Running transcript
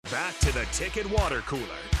back to the Ticket Water Cooler,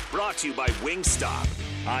 brought to you by Wingstop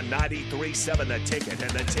on 93.7 The Ticket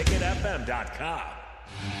and theticketfm.com.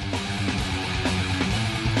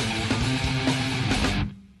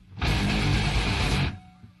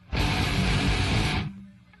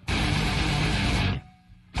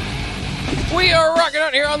 We are rocking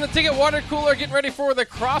out here on the Ticket Water Cooler, getting ready for the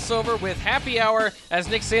crossover with Happy Hour as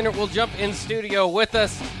Nick Sander will jump in studio with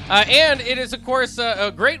us. And it is, of course,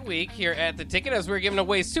 a great week here at the Ticket as we're giving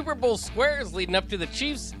away Super Bowl squares leading up to the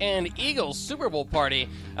Chiefs and Eagles Super Bowl party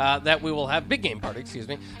that we will have. Big game party, excuse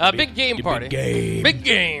me. Big game party. Big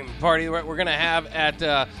game party we're going to have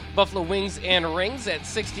at Buffalo Wings and Rings at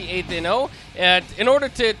 68th and O. In order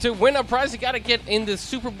to win a prize, you got to get in the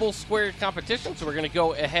Super Bowl square competition. So we're going to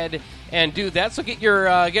go ahead and do that. So get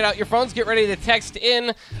out your phones, get ready to text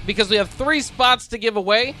in because we have 3 spots to give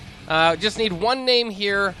away. Just need one name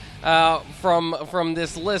here from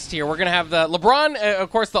this list here. We're going to have the LeBron, of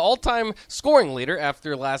course, the all-time scoring leader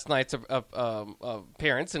after last night's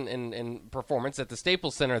appearance and performance at the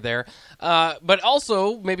Staples Center there. But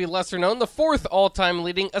also, maybe lesser known, the 4th all-time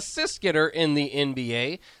leading assist getter in the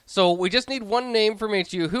NBA. So we just need one name from each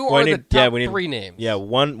of you. Who are the top 3 names? Yeah,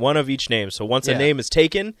 one of each name. So once a name is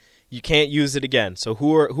taken, you can't use it again. So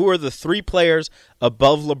who are the 3 players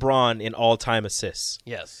above LeBron in all-time assists?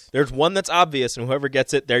 Yes. There's one that's obvious, and whoever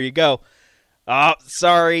gets it, there you go. Oh,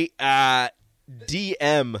 sorry.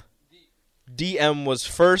 DM. DM was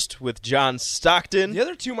first with John Stockton. The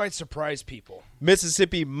other 2 might surprise people.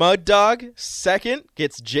 Mississippi Mud Dog, second,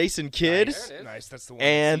 gets Jason Kidd. Nice, that's the one.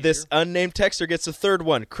 And this unnamed texter gets the 3rd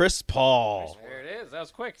one, Chris Paul. There it is. That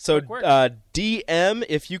was quick. So quick. DM,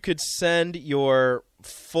 if you could send your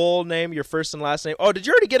full name, your first and last name. Oh, did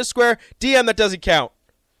you already get a square? DM, that doesn't count.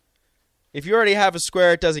 If you already have a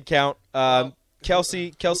square, it doesn't count. Kelsey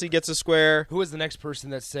gets a square. Who was the next person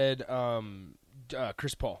that said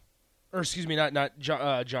Chris Paul? Or excuse me, not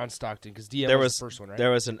John Stockton, because DM was the first one, right?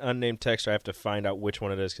 There was an unnamed texter. I have to find out which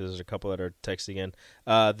one it is because there's a couple that are texting in.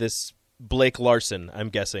 This Blake Larson, I'm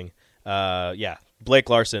guessing. Blake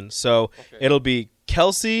Larson. So It'll be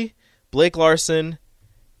Kelsey, Blake Larson,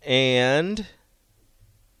 and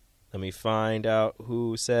let me find out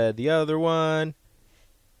who said the other one.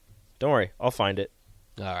 Don't worry, I'll find it.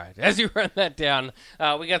 All right. As you run that down,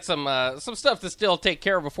 we got some stuff to still take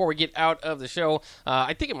care of before we get out of the show.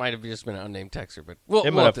 I think it might have just been an unnamed texter, but we'll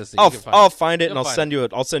have to see. I'll find it and I'll send you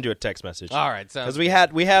a text message. All right, because we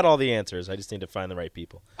had all the answers. I just need to find the right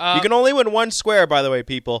people. You can only win 1 square, by the way,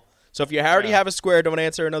 people. So if you already have a square, don't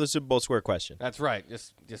answer another Super Bowl square question. That's right.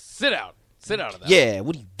 Just sit out. Sit out of that. Yeah,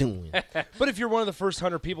 what are you doing? But if you're one of the first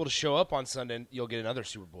 100 people to show up on Sunday, you'll get another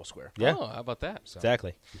Super Bowl square. Yeah. Oh, how about that? So.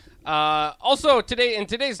 Exactly. Also, in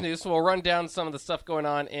today's news, we'll run down some of the stuff going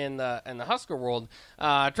on in the Husker world.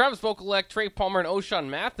 Travis Vokolek, Trey Palmer, and O'Shawn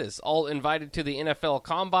Mathis all invited to the NFL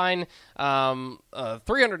Combine.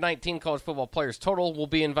 319 college football players total will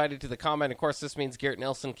be invited to the Combine. Of course, this means Garrett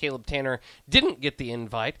Nelson, Caleb Tanner didn't get the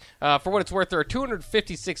invite. For what it's worth, there are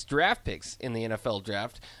 256 draft picks in the NFL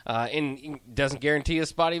draft. Doesn't guarantee a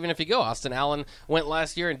spot even if you go. Austin Allen went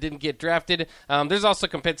last year and didn't get drafted. There's also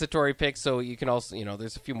compensatory picks, so you can also,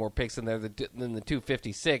 there's a few more picks in there than the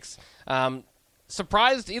 256.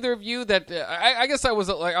 Surprised either of you that I guess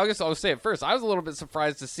I'll say it first. I was a little bit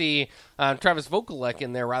surprised to see Travis Vokolek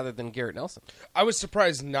in there rather than Garrett Nelson. I was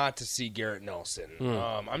surprised not to see Garrett Nelson.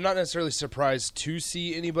 I'm not necessarily surprised to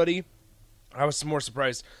see anybody. I was more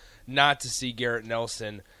surprised not to see Garrett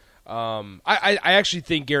Nelson. I actually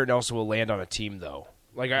think Garrett Nelson will land on a team though.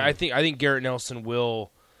 I think Garrett Nelson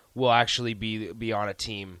will actually be on a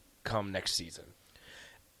team come next season.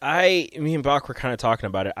 Me and Bach were kind of talking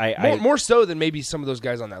about it. More so than maybe some of those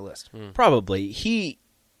guys on that list. Probably.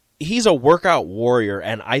 He's a workout warrior,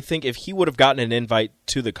 and I think if he would have gotten an invite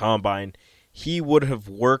to the Combine, he would have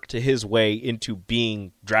worked his way into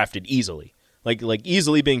being drafted easily. Like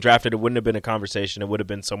easily being drafted, it wouldn't have been a conversation. It would have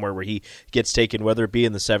been somewhere where he gets taken, whether it be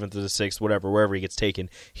in the 7th or the 6th, wherever he gets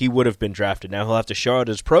taken, he would have been drafted. Now he'll have to show out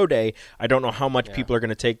his pro day. I don't know how much people are going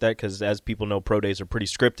to take that because, as people know, pro days are pretty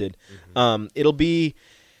scripted. Mm-hmm.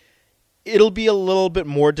 It'll be a little bit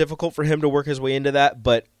more difficult for him to work his way into that,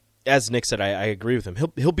 but as Nick said, I agree with him.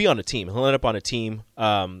 He'll be on a team. He'll end up on a team,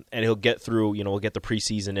 and he'll get through. We'll get the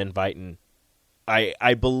preseason invite, and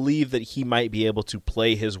I believe that he might be able to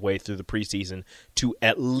play his way through the preseason to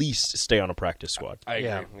at least stay on a practice squad. I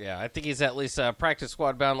agree. Yeah. I think he's at least practice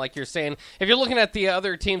squad bound, like you're saying. If you're looking at the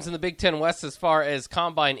other teams in the Big Ten West as far as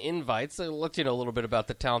combine invites, I'll let you know a little bit about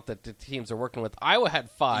the talent that the teams are working with. Iowa had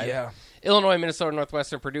 5. Yeah. Illinois, Minnesota,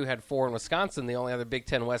 Northwestern, Purdue had 4, and Wisconsin, the only other Big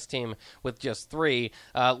Ten West team, with just 3.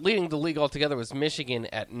 Leading the league altogether was Michigan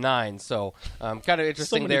at 9. So kind of interesting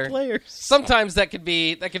So many there. players. Sometimes that could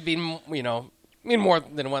be more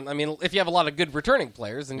than one. I mean, if you have a lot of good returning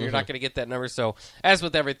players, and you're not going to get that number. So, as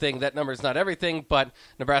with everything, that number is not everything, but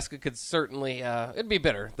Nebraska could certainly, it'd be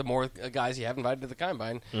better the more guys you have invited to the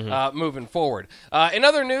combine moving forward. In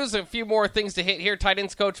other news, a few more things to hit here. Tight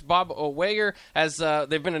ends coach Bob Wager has,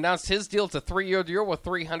 they've been announced his deal. It's a 3-year deal with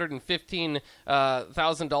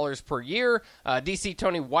 $315,000 per year. DC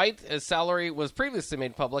Tony White, his salary was previously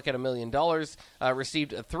made public at $1 million,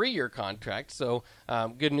 received a 3-year contract. So,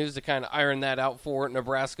 good news to kind of iron that out for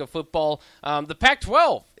Nebraska football. The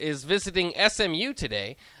Pac-12 is visiting SMU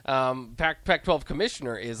today. Pac-12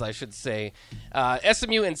 commissioner is, I should say.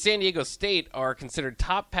 SMU and San Diego State are considered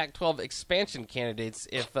top Pac-12 expansion candidates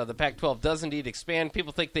if the Pac-12 does indeed expand.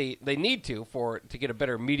 People think they need to get a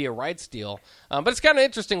better media rights deal. But it's kind of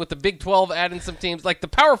interesting with the Big 12 adding some teams. Like the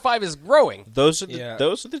Power 5 is growing. Those are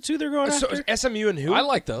the two they're going after. So SMU and who? I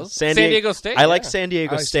like those. San Diego State. I like San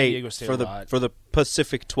Diego I like State, San Diego State for the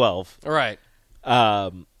Pacific 12. Right.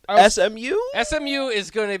 SMU? SMU is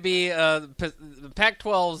going to be the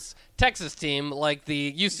Pac-12's Texas team, like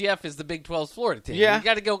the UCF is the Big 12's Florida team. Yeah. You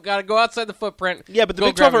got to go outside the footprint. Yeah, but the Go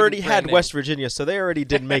Big 12 grab a already brand had name. West Virginia, so they already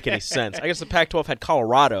didn't make any sense. I guess the Pac-12 had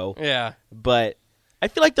Colorado, Yeah. but I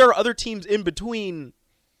feel like there are other teams in between,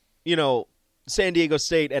 San Diego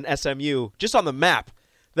State and SMU, just on the map,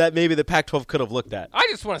 that maybe the Pac-12 could have looked at. I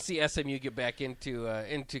just want to see SMU get back into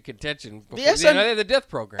contention. Before, The they had the death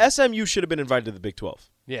program. SMU should have been invited to the Big 12.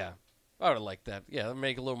 Yeah. I would have liked that. Yeah, that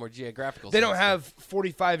make a little more geographical They sense. don't have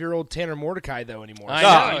 45-year-old Tanner Mordecai, though, anymore. I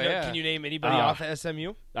know, yeah. Can you name anybody off of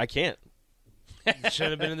SMU? I can't.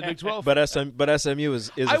 Should have been in the Big 12. But SMU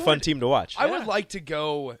is a fun team to watch. I would like to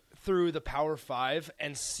go through the Power 5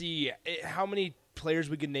 and see how many players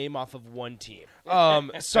we could name off of one team.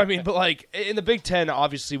 But like in the Big 10,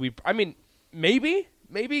 obviously maybe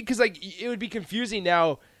because like it would be confusing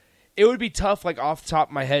now. It would be tough, like off the top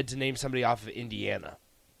of my head, to name somebody off of Indiana.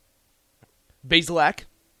 Basilak.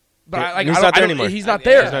 But He's not there anymore. He's not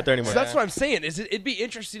there. He's not there anymore. So that's what I'm saying. It'd be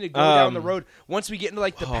interesting to go down the road once we get into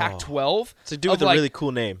like the Pac-12. It's a dude with a really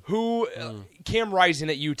cool name. Who Cam Rising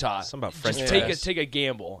at Utah. Something about French Just fries. take a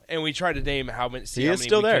gamble, and we try to name how many. He is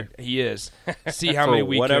still there. He is. See how For many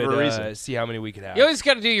we whatever could, reason. See how many we could have. You always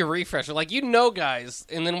got to do your refresher. Like, guys,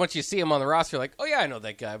 and then once you see them on the roster, you're like, oh, yeah, I know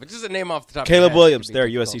that guy. But just a name off the top of your Caleb head. Williams. It'd There,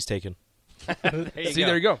 be difficult. USC's taken.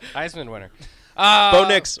 There you go. Heisman winner. Bo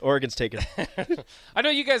Nix, Oregon's taken. I know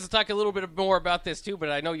you guys will talk a little bit more about this too, but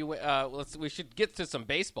I know we should get to some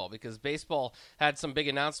baseball because baseball had some big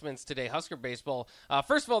announcements today. Husker baseball.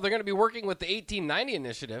 First of all, they're going to be working with the 1890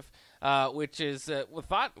 initiative, which is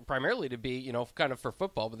thought primarily to be kind of for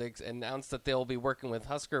football, but they announced that they'll be working with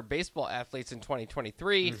Husker baseball athletes in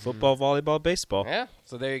 2023. Football, volleyball, baseball. Yeah,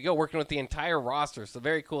 so there you go, working with the entire roster. So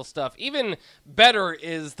very cool stuff. Even better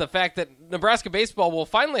is the fact that Nebraska baseball will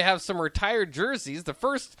finally have some retired jerseys. The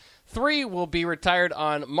first 3 will be retired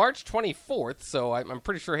on March 24th, so I'm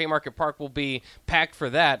pretty sure Haymarket Park will be packed for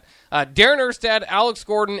that. Darren Erstad, Alex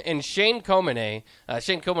Gordon, and Shane Comine.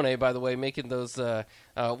 Shane Comine, by the way, making those,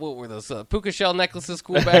 what were those, puka shell necklaces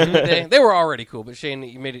cool back in the day? They were already cool, but Shane,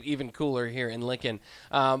 you made it even cooler here in Lincoln.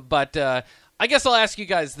 But I guess I'll ask you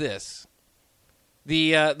guys this.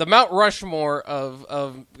 The Mount Rushmore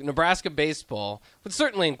of Nebraska baseball would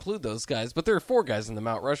certainly include those guys, but there are 4 guys in the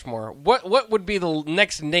Mount Rushmore. What would be the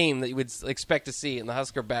next name that you would expect to see in the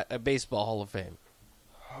Husker Baseball Hall of Fame?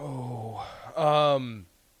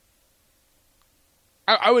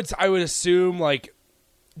 I would assume like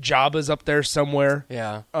Jaba's up there somewhere.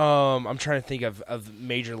 Yeah. I'm trying to think of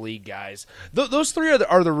major league guys. Those 3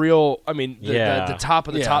 are the real. I mean, the top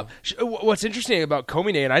of the top. What's interesting about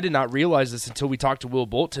Comine, and I did not realize this until we talked to Will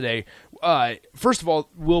Bolt today. First of all,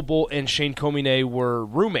 Will Bolt and Shane Comine were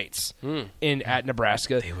roommates at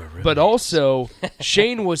Nebraska. They were roommates. But also,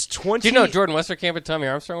 Shane was 20. Do you know Jordan Westerkamp and Tommy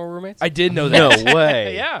Armstrong were roommates? I did know that. No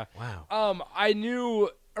way. Yeah. Wow. I knew,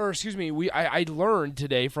 or excuse me, I learned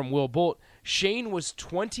today from Will Bolt. Shane was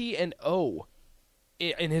 20-0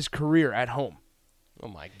 in his career at home. Oh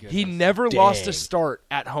my goodness. He never lost a start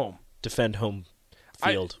at home. Defend home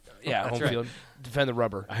field. home right. field. Defend the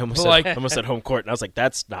rubber. I almost But, said home court, and I was like,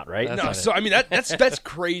 that's not right. That's no, not so I mean that's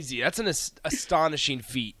crazy. That's an astonishing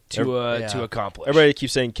feat to accomplish. Everybody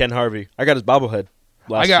keeps saying Ken Harvey. I got his bobblehead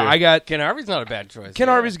last year. I got Ken Harvey's not a bad choice. Ken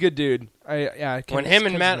Harvey's a good dude. When Him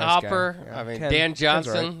and Matt Hopper, Dan Ken's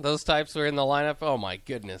Johnson, all right. those types were in the lineup. Oh my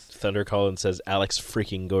goodness. Thunder Collins says Alex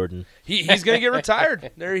freaking Gordon. He's gonna get retired.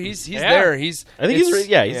 There, he's Yeah. there. I think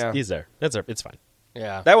he's there. It's fine.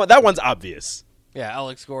 Yeah. That one's obvious. Yeah,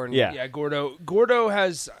 Alex Gordon. Yeah. Yeah, Gordo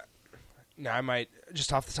has. Now I might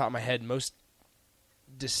just off the top of my head most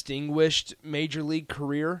distinguished major league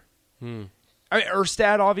career. I mean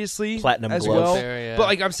Erstad obviously Platinum as glove. well, There, yeah. but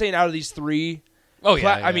like I'm saying out of these three, Oh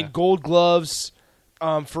yeah. I mean Gold Gloves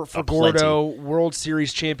for A Gordo, World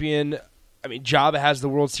Series champion. I mean Jabba has the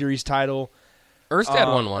World Series title.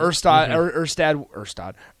 Erstad won one.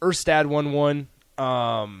 Erstad won one.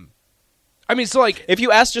 I mean, so like If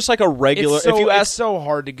you ask just like a regular, it's so, if you it's ask, so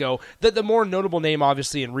hard to go. The more notable name,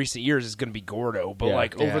 obviously, in recent years is going to be Gordo. But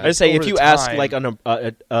like over the I'd say over if you the ask time- like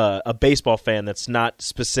a baseball fan that's not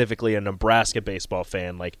specifically a Nebraska baseball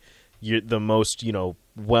fan, like you're the most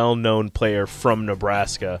well-known player from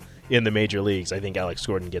Nebraska in the major leagues, I think Alex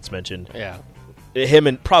Gordon gets mentioned. Yeah. Him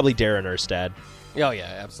and probably Darren Erstad. Oh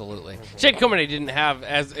yeah, absolutely. Shane Kumine didn't have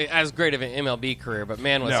as great of an MLB career, but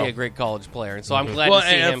man, was No. he a great college player, and so I'm glad well, to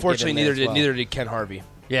see and him. unfortunately, get in there as well. neither did Ken Harvey.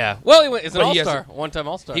 Yeah. Well, he's an But he all-star, one-time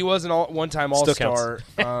all-star. He was an one-time Still All-Star,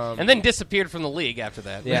 and then disappeared from the league after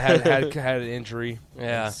that. yeah, had an injury,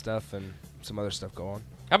 Yeah. and stuff, and some other stuff go on.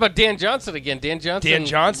 How about Dan Johnson again? Dan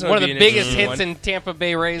Johnson would one of be the an biggest interesting hits one. in Tampa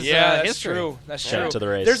Bay Rays That's history. true. That's Shout true. out to the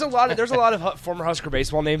Rays. There's a lot of former Husker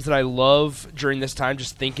baseball names that I love during this time.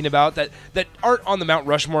 Just thinking about that aren't on the Mount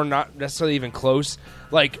Rushmore, not necessarily even close.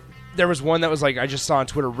 Like there was one that was like I just saw on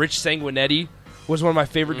Twitter. Rich Sanguinetti was one of my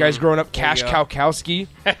favorite guys growing up. There you Cash go. Kalkowski.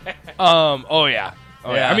 Oh yeah.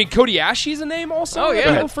 Yeah. I mean Cody Ashe's a name also. Oh, that yeah.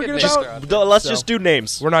 people Good forget name. about. Let's So- just do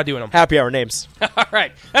names. We're not doing them. Happy hour names. All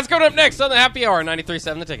right, that's coming up next on the Happy Hour,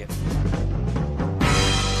 93.7 The Ticket.